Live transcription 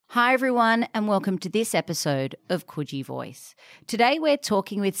Hi everyone and welcome to this episode of Coogee Voice. Today we're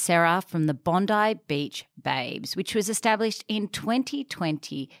talking with Sarah from the Bondi Beach Babes, which was established in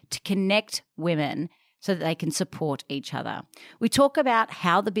 2020 to connect women so that they can support each other. We talk about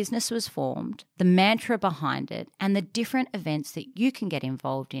how the business was formed, the mantra behind it, and the different events that you can get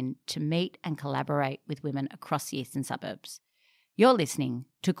involved in to meet and collaborate with women across the eastern suburbs. You're listening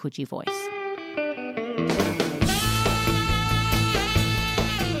to Coogee Voice.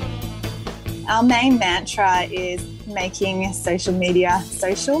 Our main mantra is making social media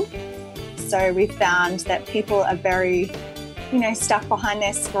social. So we found that people are very, stuck behind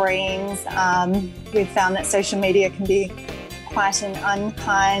their screens. We've found that social media can be quite an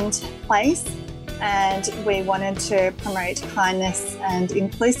unkind place, and we wanted to promote kindness and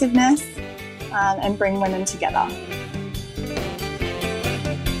inclusiveness and bring women together.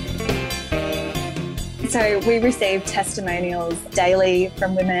 So we receive testimonials daily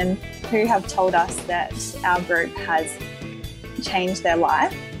from women who have told us that our group has changed their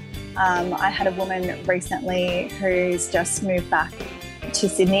life. I had a woman recently who's just moved back to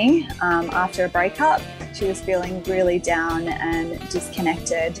Sydney after a breakup. She was feeling really down and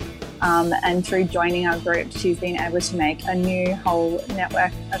disconnected. And through joining our group, she's been able to make a new whole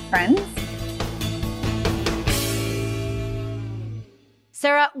network of friends.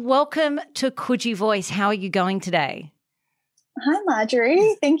 Sarah, welcome to Coogee Voice. How are you going today? Hi,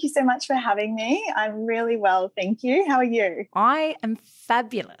 Marjorie. Thank you so much for having me. I'm really well, thank you. How are you? I am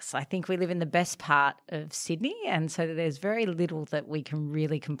fabulous. I think we live in the best part of Sydney, and so there's very little that we can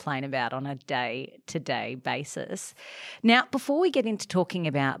really complain about on a day-to-day basis. Now, before we get into talking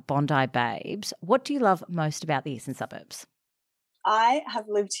about Bondi Babes, what do you love most about the eastern suburbs? I have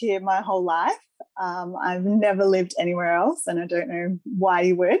lived here my whole life. I've never lived anywhere else, and I don't know why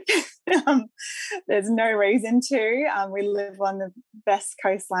you would. There's no reason to. We live on the best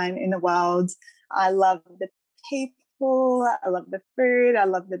coastline in the world. I love the people. I love the food. I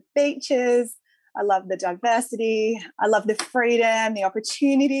love the beaches. I love the diversity. I love the freedom, the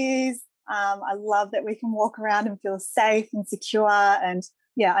opportunities. I love that we can walk around and feel safe and secure. And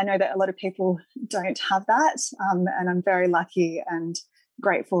yeah, I know that a lot of people don't have that. And I'm very lucky and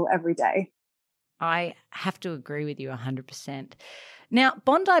grateful every day. I have to agree with you 100%. Now,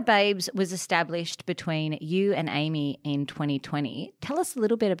 Bondi Babes was established between you and Amy in 2020. Tell us a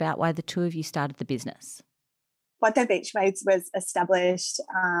little bit about why the two of you started the business. Bondi Beach Babes was established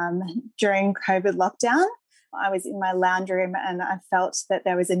during COVID lockdown. I was in my lounge room and I felt that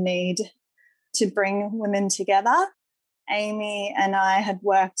there was a need to bring women together. Amy and I had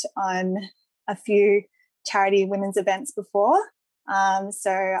worked on a few charity women's events before.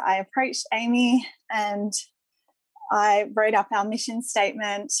 So I approached Amy and I wrote up our mission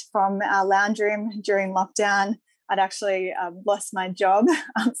statement from our lounge room during lockdown. I'd actually lost my job,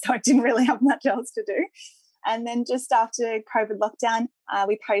 so I didn't really have much else to do. And then just after COVID lockdown,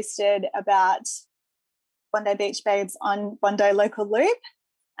 we posted about Bondi Beach Babes on Bondi Local Loop.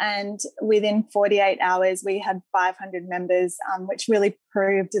 And within 48 hours, we had 500 members, which really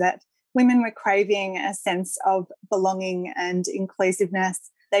proved that women were craving a sense of belonging and inclusiveness.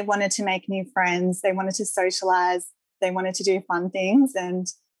 They wanted to make new friends. They wanted to socialize. They wanted to do fun things. And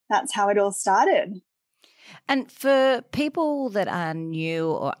that's how it all started. And for people that are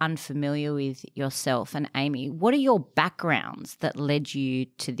new or unfamiliar with yourself and Amy, what are your backgrounds that led you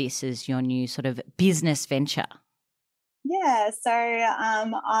to this as your new sort of business venture? Yeah, so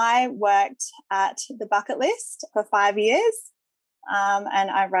I worked at the Bucket List for 5 years. And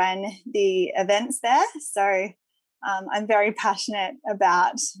I ran the events there. So I'm very passionate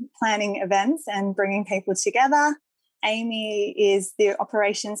about planning events and bringing people together. Amy is the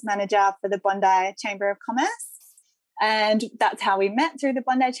operations manager for the Bondi Chamber of Commerce. And that's how we met, through the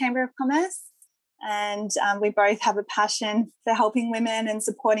Bondi Chamber of Commerce. And we both have a passion for helping women and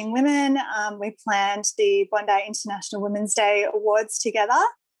supporting women. We planned the Bondi International Women's Day Awards together.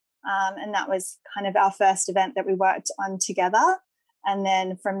 And that was kind of our first event that we worked on together. And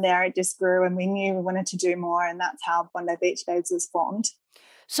then from there, it just grew and we knew we wanted to do more. And that's how Bondi Beach Babes was formed.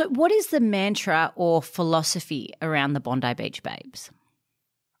 So what is the mantra or philosophy around the Bondi Beach Babes?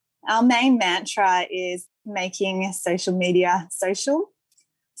 Our main mantra is making social media social.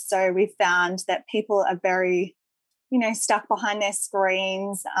 So we found that people are very, stuck behind their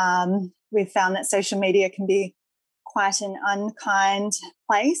screens. We've found that social media can be quite an unkind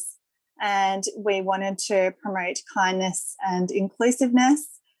place. And we wanted to promote kindness and inclusiveness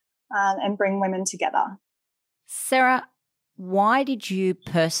and bring women together. Sarah, why did you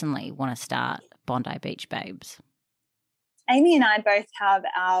personally want to start Bondi Beach Babes? Amy and I both have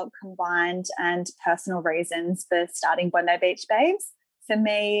our combined and personal reasons for starting Bondi Beach Babes. For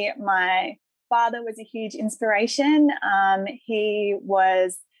me, my father was a huge inspiration. He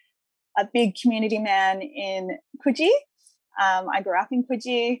was a big community man in Coogee. I grew up in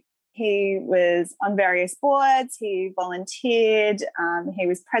Coogee. He was on various boards. He volunteered. He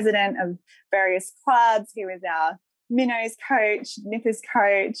was president of various clubs. He was our minnows coach, nippers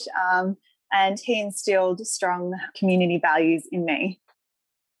coach, and he instilled strong community values in me.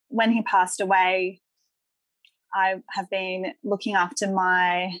 When he passed away, I have been looking after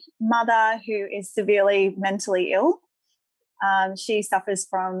my mother, who is severely mentally ill. She suffers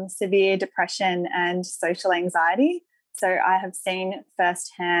from severe depression and social anxiety. So I have seen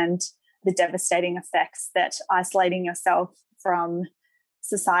firsthand the devastating effects that isolating yourself from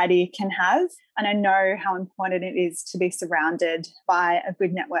society can have. And I know how important it is to be surrounded by a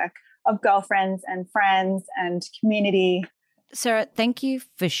good network of girlfriends and friends and community. Sarah, thank you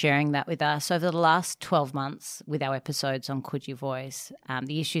for sharing that with us. Over the last 12 months with our episodes on Coogee Voice,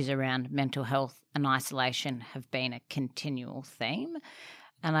 the issues around mental health and isolation have been a continual theme.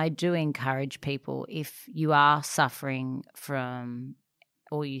 And I do encourage people, if you are suffering from,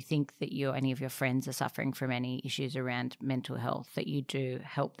 or you think that any of your friends are suffering from any issues around mental health, that you do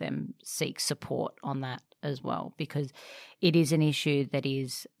help them seek support on that as well, because it is an issue that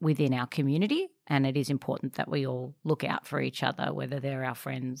is within our community, and it is important that we all look out for each other, whether they're our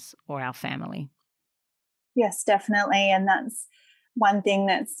friends or our family. Yes, definitely. And that's one thing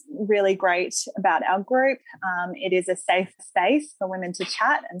that's really great about our group. It is a safe space for women to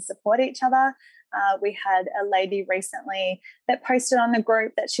chat and support each other. We had a lady recently that posted on the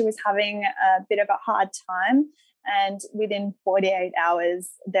group that she was having a bit of a hard time. And within 48 hours,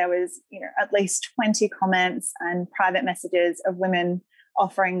 there was, at least 20 comments and private messages of women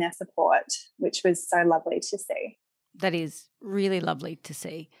offering their support, which was so lovely to see. That is really lovely to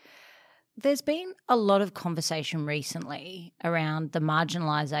see. There's been a lot of conversation recently around the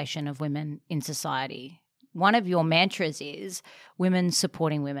marginalisation of women in society. One of your mantras is women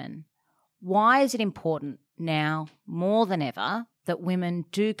supporting women. Why is it important now more than ever that women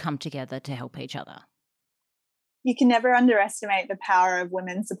do come together to help each other? You can never underestimate the power of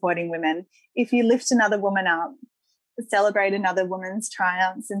women supporting women. If you lift another woman up, celebrate another woman's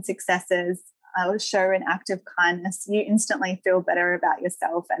triumphs and successes, show an act of kindness, you instantly feel better about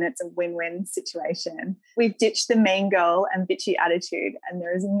yourself, and it's a win-win situation. We've ditched the mean girl and bitchy attitude, and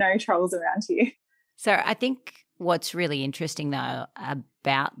there is no trolls around here. So I think what's really interesting, though,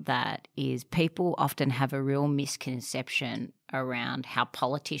 about that is people often have a real misconception around how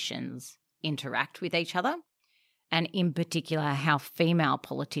politicians interact with each other, and in particular how female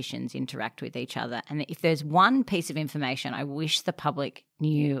politicians interact with each other. And if there's one piece of information I wish the public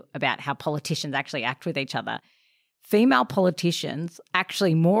knew about how politicians actually act with each other, female politicians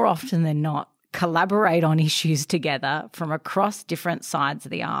actually more often than not collaborate on issues together from across different sides of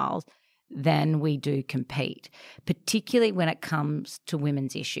the aisles than we do compete, particularly when it comes to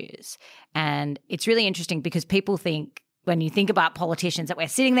women's issues. And it's really interesting because people think, when you think about politicians, that we're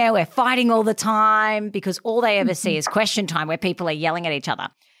sitting there, we're fighting all the time, because all they ever see is Question Time, where people are yelling at each other.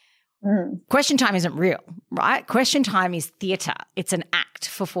 Question Time isn't real, right? Question Time is theatre. It's an act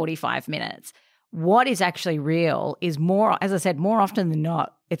for 45 minutes. What is actually real is more, as I said, more often than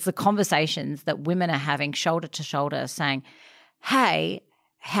not, it's the conversations that women are having shoulder to shoulder saying, hey,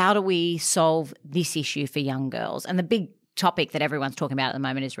 how do we solve this issue for young girls? And the big topic that everyone's talking about at the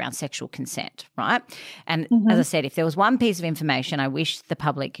moment is around sexual consent, right? And as I said, if there was one piece of information I wish the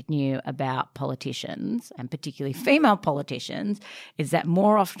public knew about politicians, and particularly female politicians, is that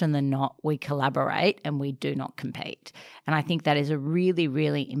more often than not we collaborate and we do not compete. And I think that is a really,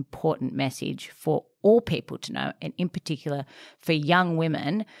 really important message for all people to know, and in particular for young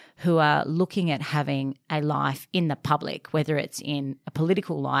women who are looking at having a life in the public, whether it's in a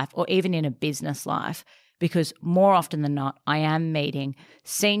political life or even in a business life. Because more often than not, I am meeting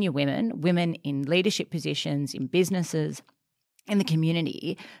senior women, women in leadership positions, in businesses, in the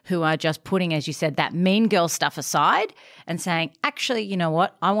community, who are just putting, as you said, that mean girl stuff aside and saying, actually, you know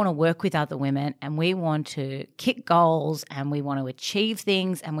what, I want to work with other women and we want to kick goals and we want to achieve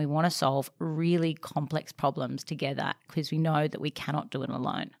things and we want to solve really complex problems together, because we know that we cannot do it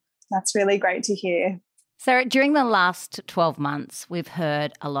alone. That's really great to hear. So during the last 12 months, we've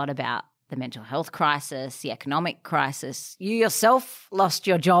heard a lot about the mental health crisis, the economic crisis. You yourself lost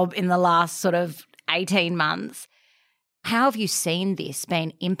your job in the last sort of 18 months. How have you seen this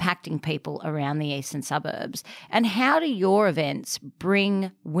been impacting people around the eastern suburbs? And how do your events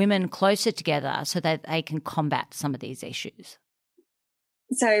bring women closer together so that they can combat some of these issues?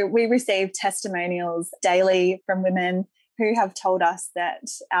 So we receive testimonials daily from women who have told us that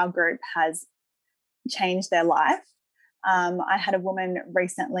our group has changed their life. I had a woman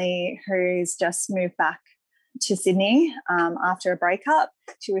recently who's just moved back to Sydney after a breakup.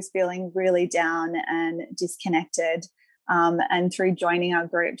 She was feeling really down and disconnected. And through joining our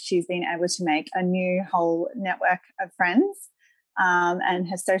group, she's been able to make a new whole network of friends. And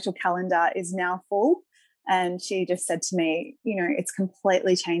her social calendar is now full. And she just said to me, it's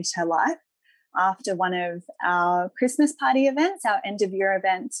completely changed her life. After one of our Christmas party events, our end of year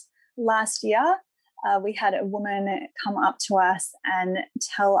event last year, we had a woman come up to us and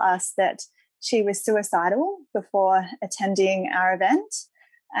tell us that she was suicidal before attending our event.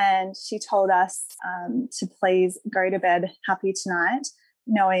 And she told us to please go to bed happy tonight,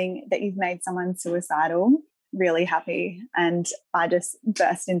 knowing that you've made someone suicidal really happy. And I just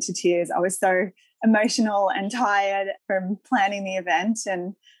burst into tears. I was so emotional and tired from planning the event.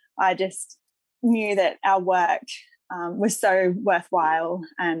 And I just knew that our work was so worthwhile,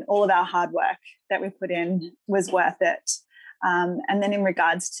 and all of our hard work that we put in was worth it. And then in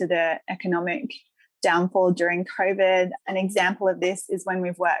regards to the economic downfall during COVID, an example of this is when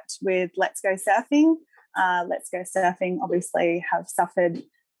we've worked with Let's Go Surfing. Let's Go Surfing obviously have suffered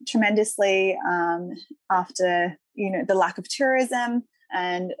tremendously after the lack of tourism.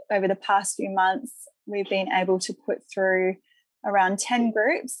 And over the past few months, we've been able to put through around 10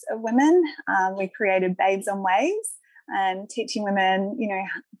 groups of women. We created Babes on Waves, and teaching women,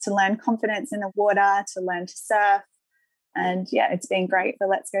 to learn confidence in the water, to learn to surf. And it's been great for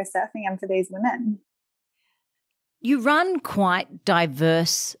Let's Go Surfing and for these women. You run quite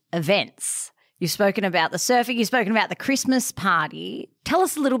diverse events. You've spoken about the surfing, you've spoken about the Christmas party. Tell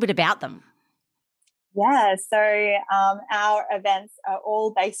us a little bit about them. Yeah, so our events are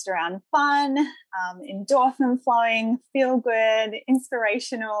all based around fun, endorphin flowing, feel good,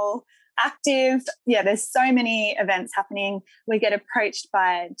 inspirational, active. Yeah, there's so many events happening. We get approached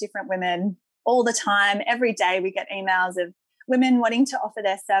by different women all the time. Every day we get emails of women wanting to offer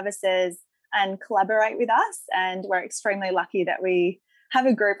their services and collaborate with us. And we're extremely lucky that we have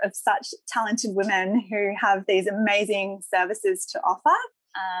a group of such talented women who have these amazing services to offer.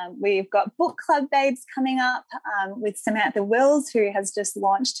 We've got book club babes coming up with Samantha Wills, who has just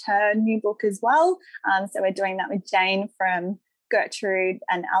launched her new book as well. So we're doing that with Jane from Gertrude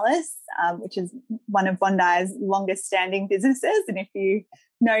and Alice, which is one of Bondi's longest standing businesses. And if you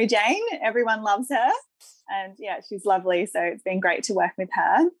know Jane, everyone loves her. And she's lovely. So it's been great to work with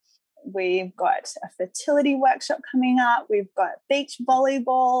her. We've got a fertility workshop coming up. We've got beach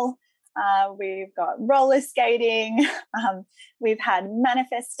volleyball. We've got roller skating. We've had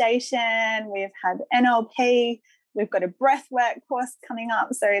manifestation. We've had NLP. We've got a breathwork course coming up.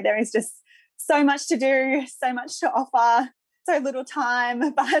 So there is just so much to do, so much to offer, so little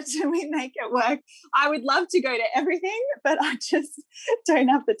time, but we make it work. I would love to go to everything, but I just don't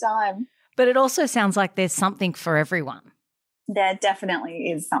have the time. But it also sounds like there's something for everyone. There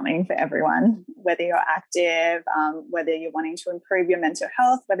definitely is something for everyone, whether you're active, whether you're wanting to improve your mental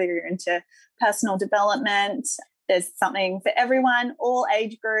health, whether you're into personal development. There's something for everyone, all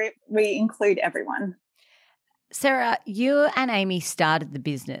age group. We include everyone. Sarah, you and Amy started the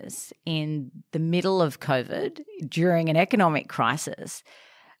business in the middle of COVID during an economic crisis.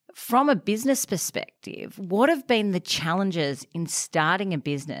 From a business perspective, what have been the challenges in starting a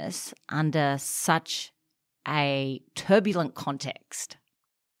business under such a turbulent context?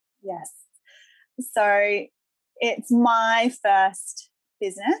 Yes. So it's my first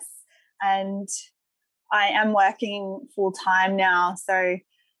business and I am working full time now. So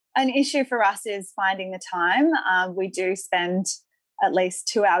an issue for us is finding the time. We do spend at least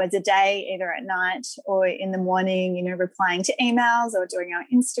 2 hours a day, either at night or in the morning, replying to emails or doing our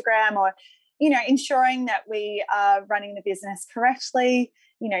Instagram or, ensuring that we are running the business correctly,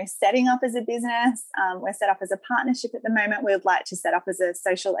 setting up as a business. We're set up as a partnership at the moment. We'd like to set up as a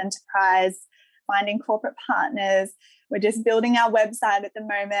social enterprise, finding corporate partners. We're just building our website at the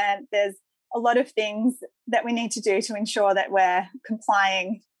moment. There's a lot of things that we need to do to ensure that we're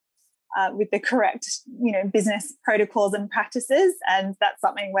complying with the correct, business protocols and practices. And that's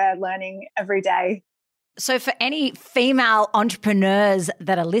something we're learning every day. So for any female entrepreneurs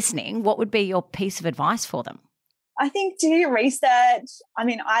that are listening, what would be your piece of advice for them? I think do your research.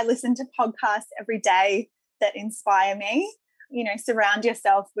 I listen to podcasts every day that inspire me. Surround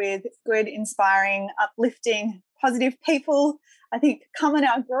yourself with good, inspiring, uplifting, positive people. I think come in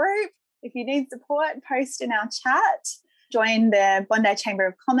our group. If you need support, post in our chat. Join the Bondi Chamber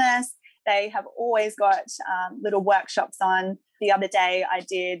of Commerce. They have always got little workshops on. The other day I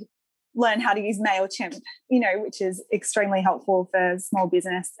did learn how to use MailChimp, which is extremely helpful for small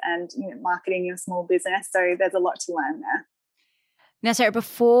business and marketing your small business. So there's a lot to learn there. Now, Sarah,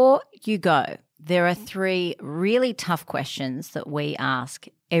 before you go, there are 3 really tough questions that we ask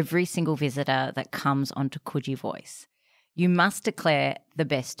every single visitor that comes onto Coogee Voice. You must declare the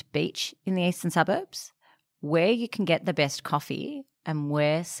best beach in the eastern suburbs, where you can get the best coffee, and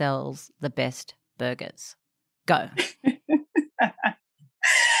where sells the best burgers. Go.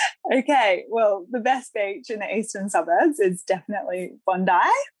 Okay, well, the best beach in the eastern suburbs is definitely Bondi.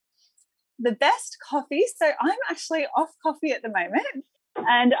 The best coffee, so I'm actually off coffee at the moment,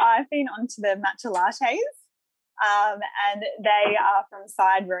 and I've been onto the matcha lattes, and they are from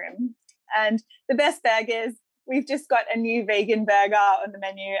Side Room. And the best burgers, we've just got a new vegan burger on the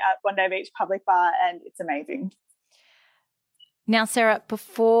menu at Bondi Beach Public Bar, and it's amazing. Now, Sarah,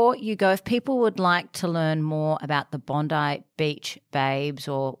 before you go, if people would like to learn more about the Bondi Beach Babes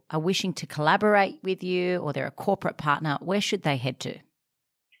or are wishing to collaborate with you or they're a corporate partner, where should they head to?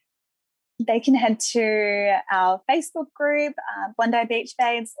 They can head to our Facebook group, Bondi Beach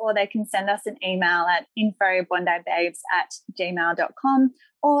Babes, or they can send us an email at info.bondibabes@gmail.com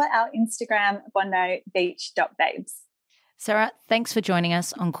or our Instagram, bondibeach.babes. Sarah, thanks for joining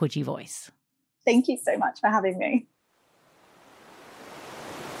us on Coogee Voice. Thank you so much for having me.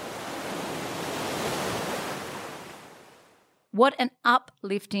 What an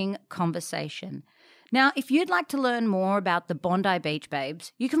uplifting conversation. Now, if you'd like to learn more about the Bondi Beach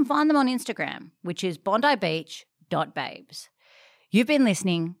Babes, you can find them on Instagram, which is bondibeach.babes. You've been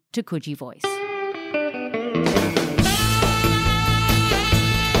listening to Coogee Voice.